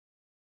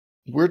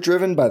We're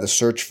driven by the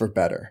search for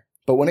better.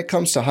 But when it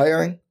comes to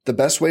hiring, the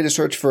best way to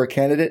search for a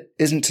candidate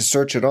isn't to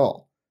search at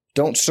all.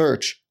 Don't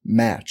search,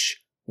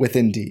 match with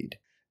Indeed.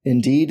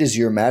 Indeed is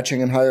your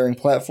matching and hiring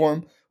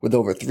platform with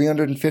over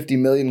 350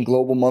 million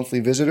global monthly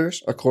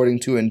visitors,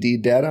 according to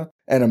Indeed data,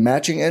 and a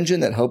matching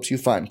engine that helps you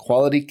find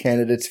quality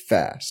candidates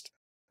fast.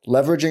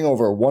 Leveraging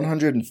over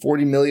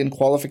 140 million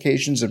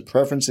qualifications and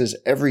preferences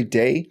every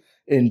day,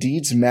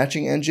 Indeed's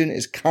matching engine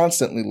is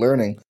constantly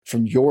learning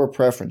from your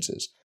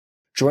preferences.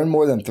 Join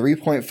more than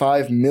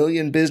 3.5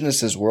 million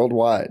businesses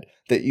worldwide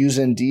that use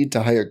Indeed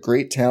to hire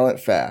great talent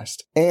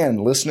fast.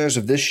 And listeners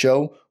of this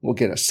show will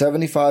get a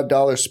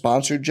 $75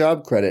 sponsored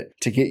job credit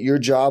to get your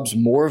jobs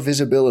more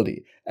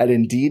visibility at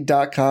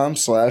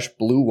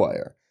Indeed.com/Blue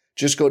Wire.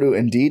 Just go to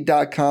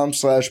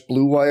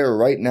Indeed.com/Blue Wire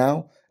right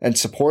now and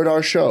support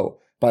our show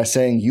by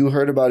saying you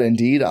heard about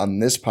Indeed on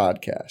this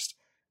podcast.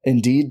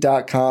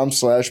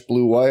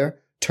 Indeed.com/Blue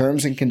Wire.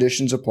 Terms and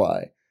conditions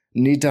apply.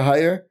 Need to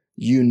hire?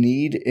 You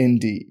need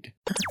Indeed.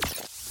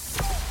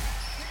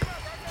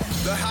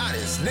 The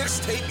hottest Knicks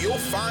tape you'll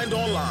find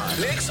online.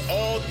 Knicks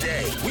all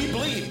day. We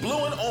bleed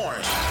blue and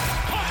orange.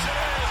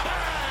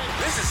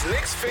 This is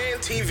Knicks Fan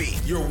TV,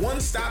 your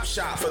one-stop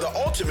shop for the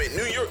ultimate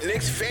New York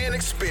Knicks fan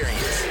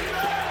experience.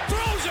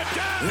 Throws it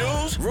down.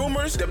 News,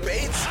 rumors,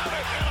 debates,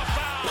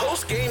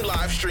 post-game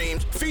live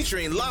streams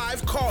featuring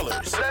live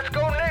callers. Let's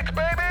go Knicks,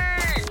 baby!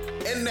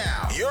 And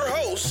now, your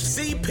host,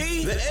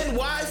 CP, the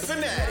NY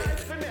Fanatic.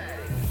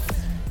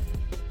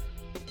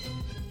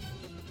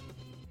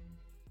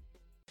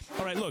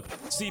 All right, look,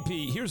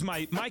 CP, here's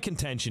my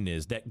contention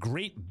is that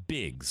great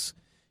bigs,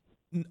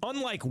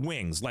 unlike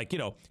wings, like,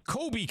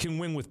 Kobe can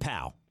win with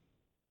Powell.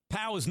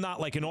 Powell is not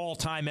like an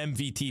all-time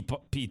MVP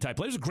type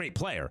player. He's a great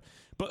player.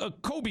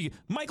 But Kobe,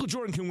 Michael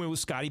Jordan can win with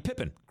Scottie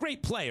Pippen.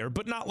 Great player,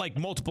 but not like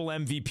multiple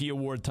MVP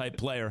award type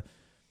player.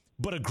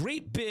 But a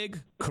great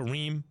big,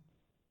 Kareem,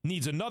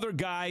 needs another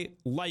guy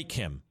like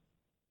him,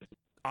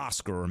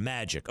 Oscar or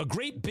Magic. A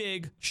great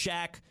big,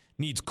 Shaq,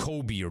 needs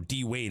Kobe or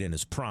D Wade in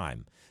his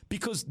prime.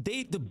 Because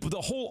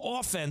the whole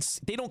offense,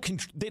 they're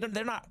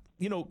not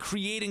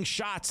creating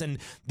shots, and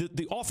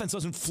the offense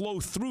doesn't flow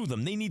through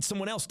them. They need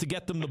someone else to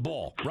get them the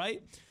ball,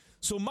 right?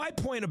 So my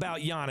point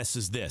about Giannis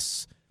is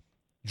this: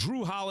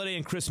 Drew Holiday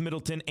and Chris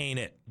Middleton ain't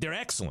it. They're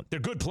excellent.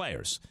 They're good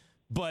players,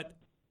 but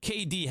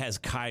KD has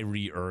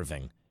Kyrie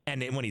Irving,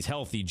 and when he's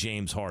healthy,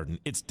 James Harden.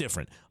 It's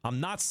different. I'm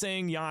not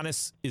saying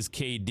Giannis is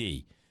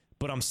KD.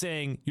 But I'm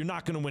saying you're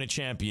not going to win a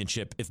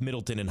championship if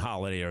Middleton and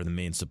Holiday are the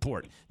main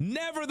support.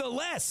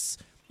 Nevertheless,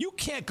 you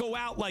can't go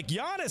out like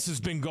Giannis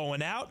has been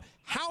going out.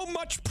 How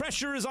much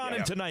pressure is on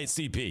him tonight,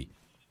 CP?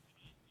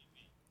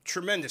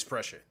 Tremendous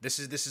pressure. This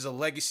is a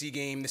legacy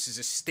game. This is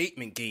a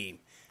statement game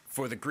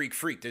for the Greek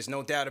Freak. There's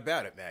no doubt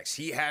about it, Max.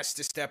 He has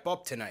to step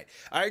up tonight.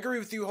 I agree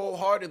with you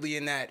wholeheartedly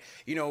in that,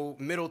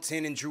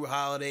 Middleton and Drew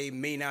Holiday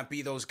may not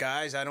be those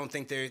guys. I don't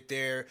think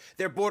they're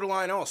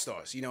borderline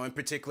all-stars, in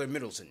particular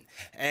Middleton.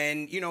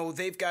 And,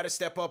 they've got to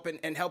step up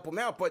and help him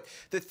out. But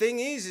the thing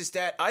is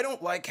that I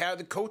don't like how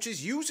the coach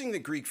is using the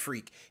Greek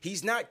Freak.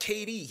 He's not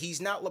KD. He's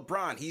not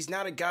LeBron. He's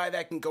not a guy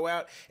that can go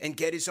out and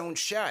get his own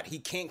shot. He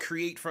can't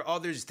create for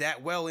others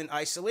that well in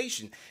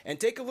isolation. And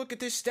take a look at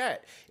this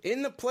stat.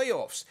 In the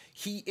playoffs,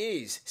 he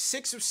is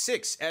 6 of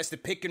 6 as the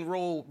pick and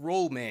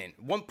roll man,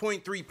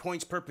 1.3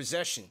 points per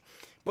possession.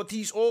 But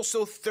he's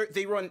also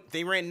they ran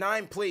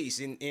 9 plays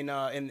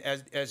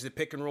as the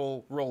pick and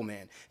roll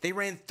man. They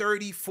ran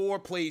 34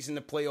 plays in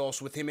the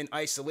playoffs with him in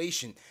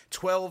isolation,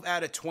 12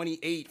 out of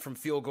 28 from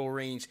field goal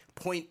range,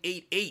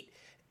 0.88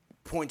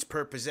 points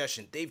per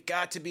possession. They've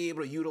got to be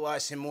able to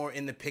utilize him more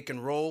in the pick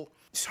and roll.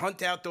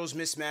 Hunt out those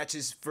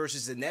mismatches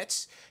versus the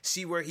Nets,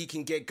 see where he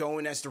can get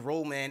going as the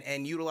roll man,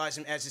 and utilize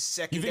him as a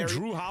secondary. You think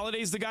Drew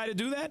Holiday's the guy to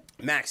do that?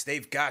 Max,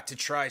 they've got to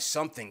try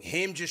something.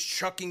 Him just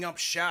chucking up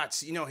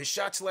shots. His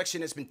shot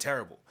selection has been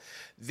terrible.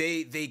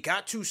 They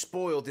got too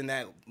spoiled in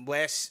that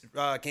last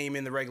game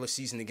in the regular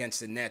season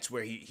against the Nets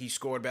where he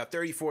scored about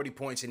 30, 40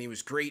 points, and he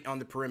was great on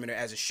the perimeter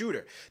as a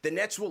shooter. The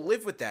Nets will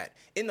live with that.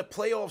 In the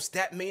playoffs,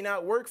 that may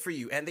not work for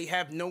you, and they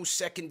have no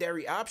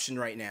secondary option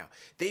right now.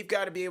 They've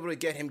got to be able to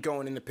get him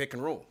going in the pick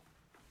and roll.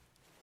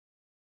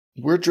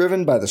 We're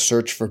driven by the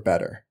search for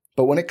better.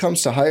 But when it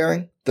comes to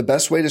hiring, the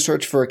best way to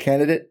search for a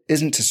candidate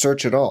isn't to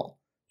search at all.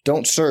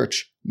 Don't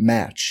search,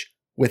 match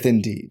with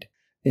Indeed.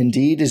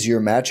 Indeed is your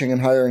matching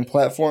and hiring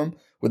platform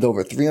with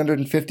over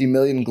 350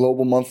 million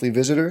global monthly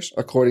visitors,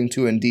 according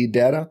to Indeed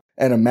data,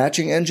 and a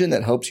matching engine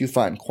that helps you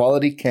find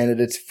quality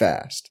candidates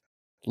fast.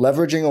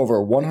 Leveraging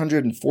over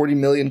 140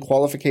 million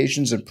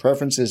qualifications and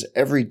preferences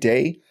every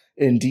day,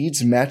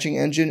 Indeed's matching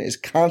engine is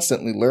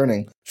constantly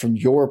learning from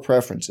your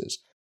preferences.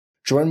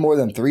 Join more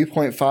than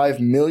 3.5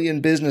 million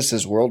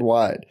businesses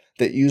worldwide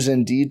that use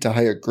Indeed to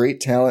hire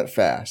great talent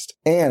fast.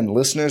 And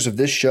listeners of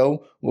this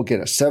show will get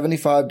a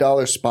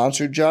 $75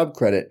 sponsored job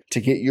credit to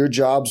get your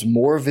jobs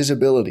more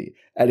visibility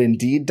at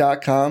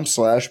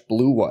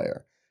Indeed.com/Blue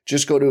Wire.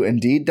 Just go to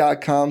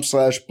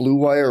Indeed.com/Blue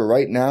Wire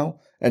right now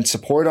and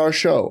support our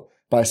show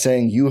by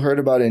saying you heard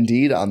about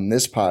Indeed on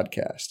this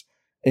podcast.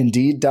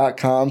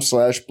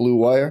 Indeed.com/Blue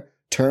Wire.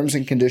 Terms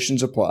and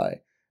conditions apply.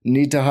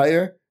 Need to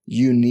hire?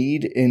 You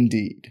need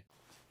Indeed.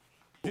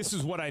 This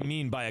is what I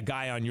mean by a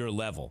guy on your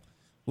level.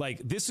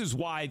 Like, this is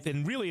why,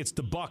 and really it's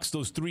the Bucks,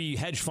 those three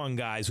hedge fund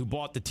guys who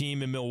bought the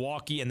team in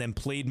Milwaukee and then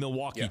played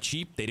Milwaukee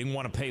cheap. They didn't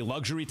want to pay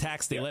luxury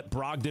tax. They let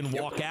Brogdon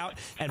walk out.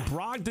 And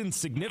Brogdon's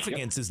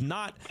significance is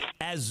not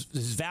as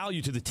his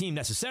value to the team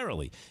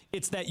necessarily.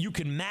 It's that you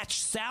can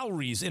match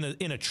salaries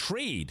in a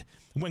trade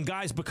when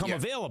guys become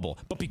available.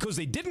 But because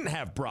they didn't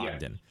have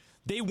Brogdon,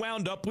 they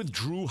wound up with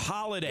Drew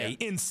Holiday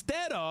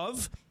instead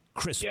of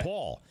Chris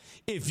Paul.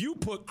 If you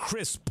put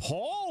Chris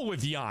Paul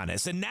with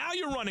Giannis, and now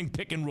you're running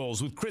pick and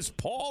rolls with Chris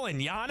Paul and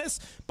Giannis,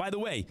 by the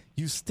way,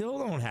 you still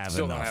don't have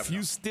enough.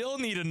 You still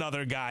need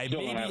another guy,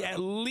 maybe at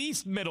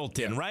least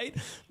Middleton, right?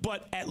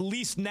 But at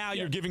least now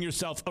you're giving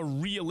yourself a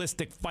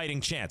realistic fighting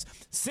chance.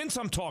 Since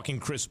I'm talking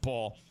Chris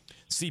Paul,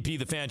 CP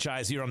the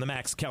franchise here on the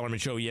Max Kellerman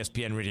Show,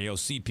 ESPN Radio,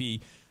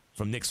 CP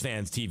from Knicks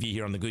Fans TV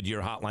here on the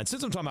Goodyear Hotline.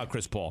 Since I'm talking about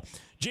Chris Paul,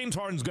 James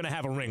Harden's going to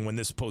have a ring when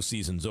this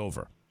postseason's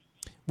over,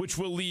 which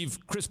will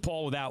leave Chris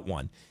Paul without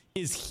one.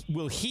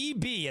 Will he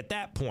be, at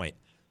that point,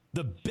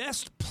 the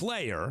best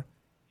player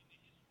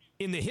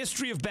in the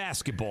history of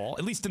basketball,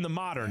 at least in the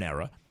modern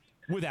era,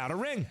 without a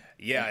ring?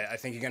 Yeah, I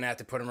think you're going to have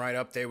to put him right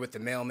up there with the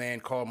mailman,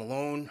 Karl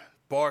Malone,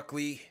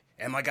 Barkley,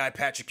 and my guy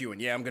Patrick Ewing.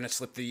 Yeah, I'm going to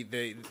slip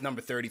the number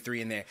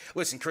 33 in there.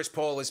 Listen, Chris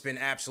Paul has been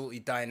absolutely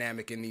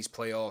dynamic in these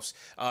playoffs.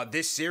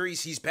 This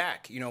series, he's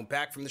back.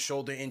 Back from the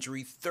shoulder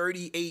injury,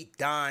 38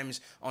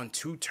 dimes on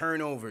 2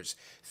 turnovers.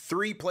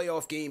 3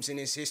 playoff games in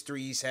his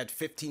history. He's had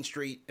 15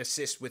 straight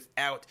assists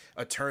without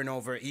a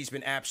turnover. He's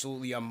been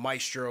absolutely a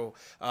maestro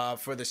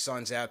for the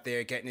Suns out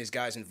there, getting his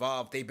guys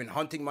involved. They've been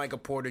hunting Michael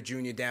Porter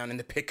Jr. down in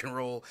the pick and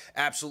roll,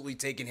 absolutely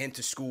taking him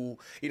to school.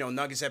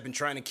 Nuggets have been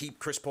trying to keep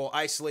Chris Paul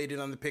isolated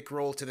on the pick and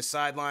roll to the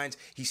sidelines.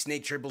 He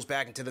snake dribbles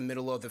back into the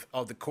middle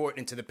of the court,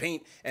 into the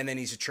paint, and then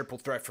he's a triple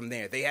threat from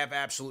there. They have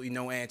absolutely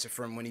no answer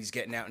for him when he's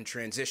getting out in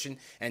transition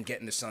and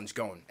getting the Suns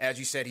going. As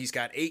you said, he's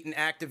got Ayton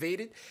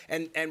activated,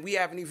 and we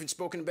haven't even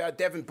spoken about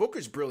Devin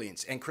Booker's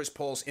brilliance and Chris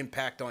Paul's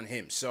impact on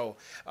him. So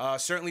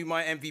certainly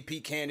my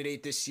MVP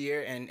candidate this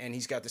year, and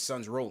he's got the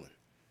Suns rolling.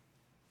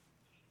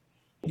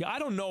 Yeah, I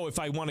don't know if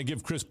I want to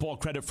give Chris Paul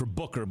credit for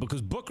Booker,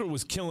 because Booker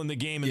was killing the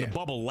game in the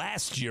bubble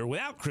last year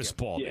without Chris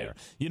Paul there.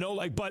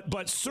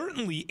 But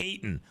certainly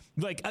Ayton.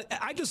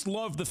 I just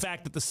love the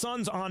fact that the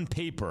Suns on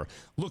paper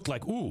look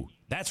like, ooh,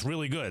 that's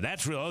really good.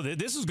 That's real.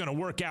 This is going to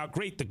work out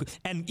great.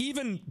 And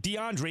even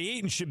DeAndre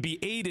Ayton should be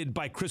aided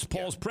by Chris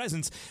Paul's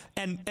presence.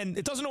 And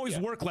it doesn't always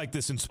work like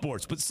this in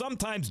sports, but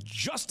sometimes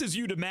just as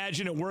you'd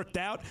imagine it worked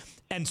out.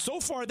 And so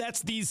far,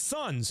 that's these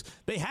Suns.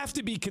 They have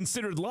to be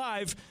considered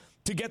live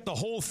to get the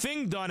whole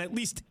thing done, at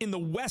least in the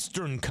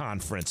Western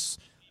Conference.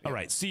 All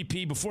right,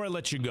 CP, before I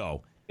let you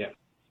go,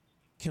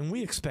 can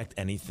we expect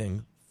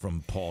anything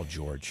from Paul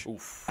George?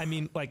 Oof. I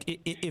mean,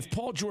 if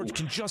Paul George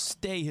can just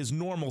stay his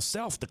normal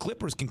self, the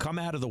Clippers can come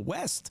out of the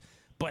West,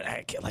 but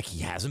he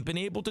hasn't been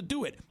able to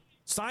do it.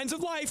 Signs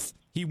of life.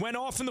 He went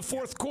off in the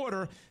fourth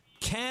quarter.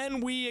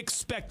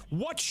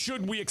 What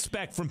should we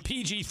expect from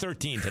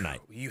PG-13 tonight?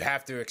 You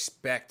have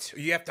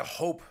to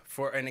hope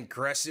for an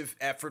aggressive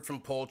effort from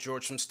Paul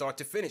George from start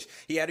to finish.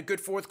 He had a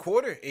good fourth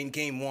quarter in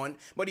game 1,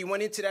 but he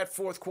went into that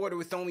fourth quarter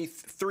with only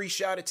 3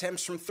 shot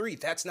attempts from 3.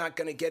 That's not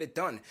going to get it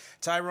done.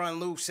 Tyronn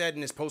Lue said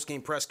in his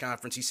post-game press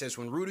conference, he says,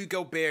 when Rudy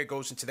Gobert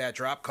goes into that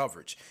drop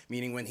coverage,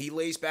 meaning when he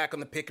lays back on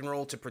the pick and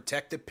roll to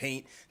protect the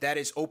paint, that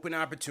is open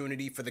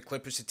opportunity for the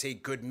Clippers to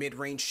take good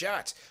mid-range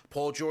shots.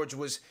 Paul George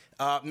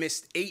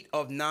missed 8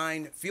 of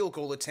 9 field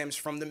goal attempts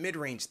from the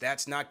mid-range.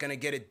 That's not going to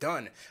get it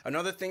done.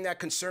 Another thing that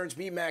concerns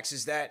me, Max,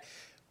 is that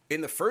in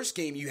the first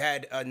game, you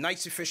had a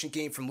nice, efficient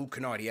game from Luke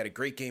Kennard. He had a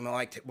great game. I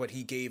liked what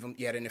he gave him.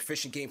 You had an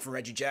efficient game from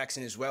Reggie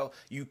Jackson as well.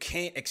 You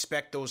can't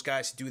expect those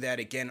guys to do that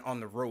again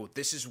on the road.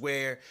 This is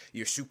where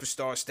your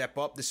superstars step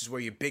up. This is where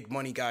your big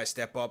money guys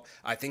step up.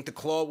 I think the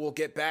Claw will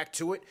get back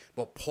to it,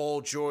 but Paul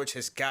George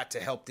has got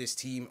to help this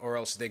team, or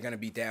else they're going to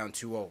be down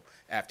 2-0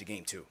 after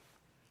game 2.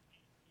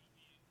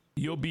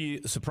 You'll be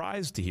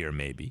surprised to hear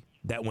maybe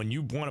that when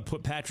you want to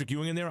put Patrick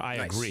Ewing in there, I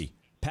agree.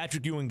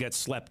 Patrick Ewing gets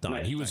slept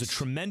on. He was a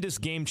tremendous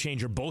game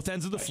changer, both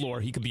ends of the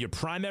floor. He could be a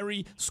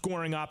primary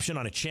scoring option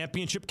on a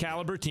championship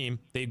caliber team.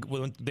 They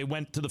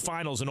went to the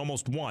finals and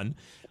almost won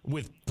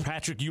with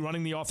Patrick Ewing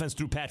running the offense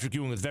through Patrick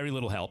Ewing with very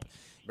little help.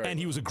 And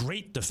he was a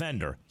great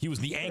defender. He was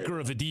the anchor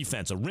of a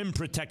defense, a rim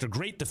protector,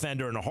 great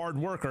defender, and a hard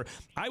worker.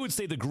 I would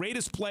say the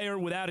greatest player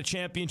without a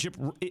championship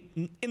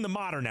in the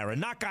modern era,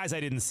 not guys I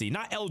didn't see,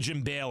 not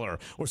Elgin Baylor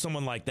or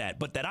someone like that,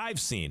 but that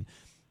I've seen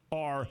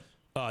are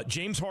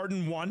James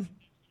Harden, 1.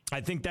 I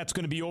think that's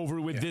going to be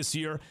over with this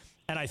year.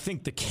 And I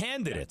think the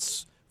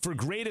candidates for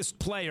greatest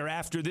player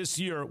after this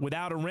year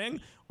without a ring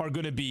are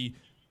going to be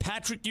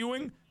Patrick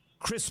Ewing,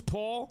 Chris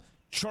Paul,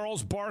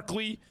 Charles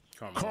Barkley,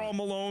 Karl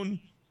Malone,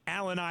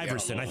 Allen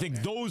Iverson. I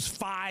think those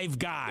 5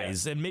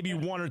 guys, and maybe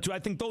 1 or 2, I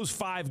think those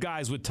 5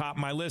 guys would top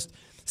my list.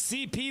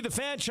 CP, the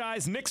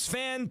franchise, Knicks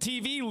Fan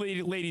TV,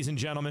 ladies and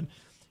gentlemen.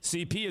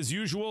 CP, as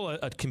usual,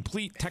 a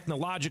complete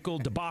technological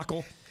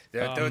debacle.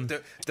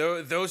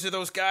 Those are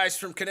those guys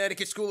from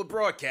Connecticut School of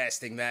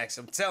Broadcasting, Max.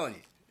 I'm telling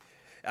you.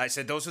 I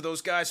said those are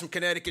those guys from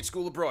Connecticut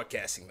School of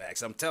Broadcasting,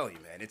 Max. I'm telling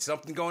you, man. It's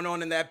something going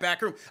on in that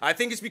back room. I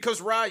think it's because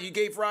you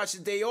gave Raj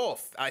the day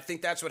off. I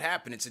think that's what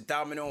happened. It's a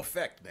domino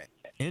effect, man.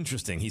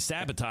 Interesting. He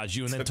sabotaged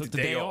you and then took the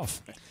day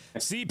off.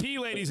 CP,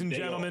 ladies and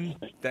gentlemen.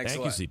 Thank you,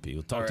 CP.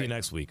 We'll talk to you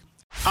next week.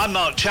 I'm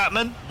Mark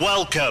Chapman.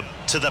 Welcome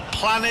to the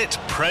Planet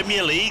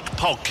Premier League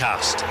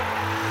podcast.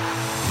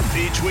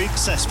 Each week,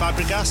 Cesc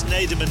Fabregas,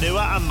 Nader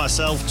Manua and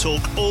myself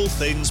talk all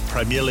things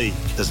Premier League.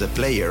 As a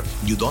player,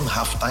 you don't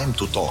have time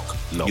to talk.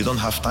 No. You don't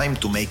have time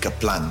to make a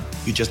plan.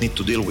 You just need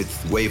to deal with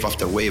wave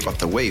after wave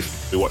after wave.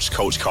 We watched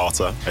Coach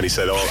Carter and he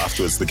said,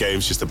 afterwards, the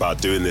game's just about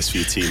doing this for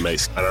your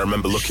teammates. And I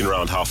remember looking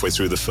around halfway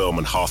through the film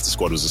and half the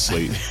squad was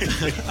asleep.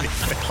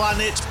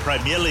 Planet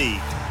Premier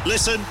League.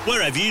 Listen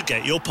wherever you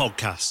get your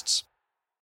podcasts.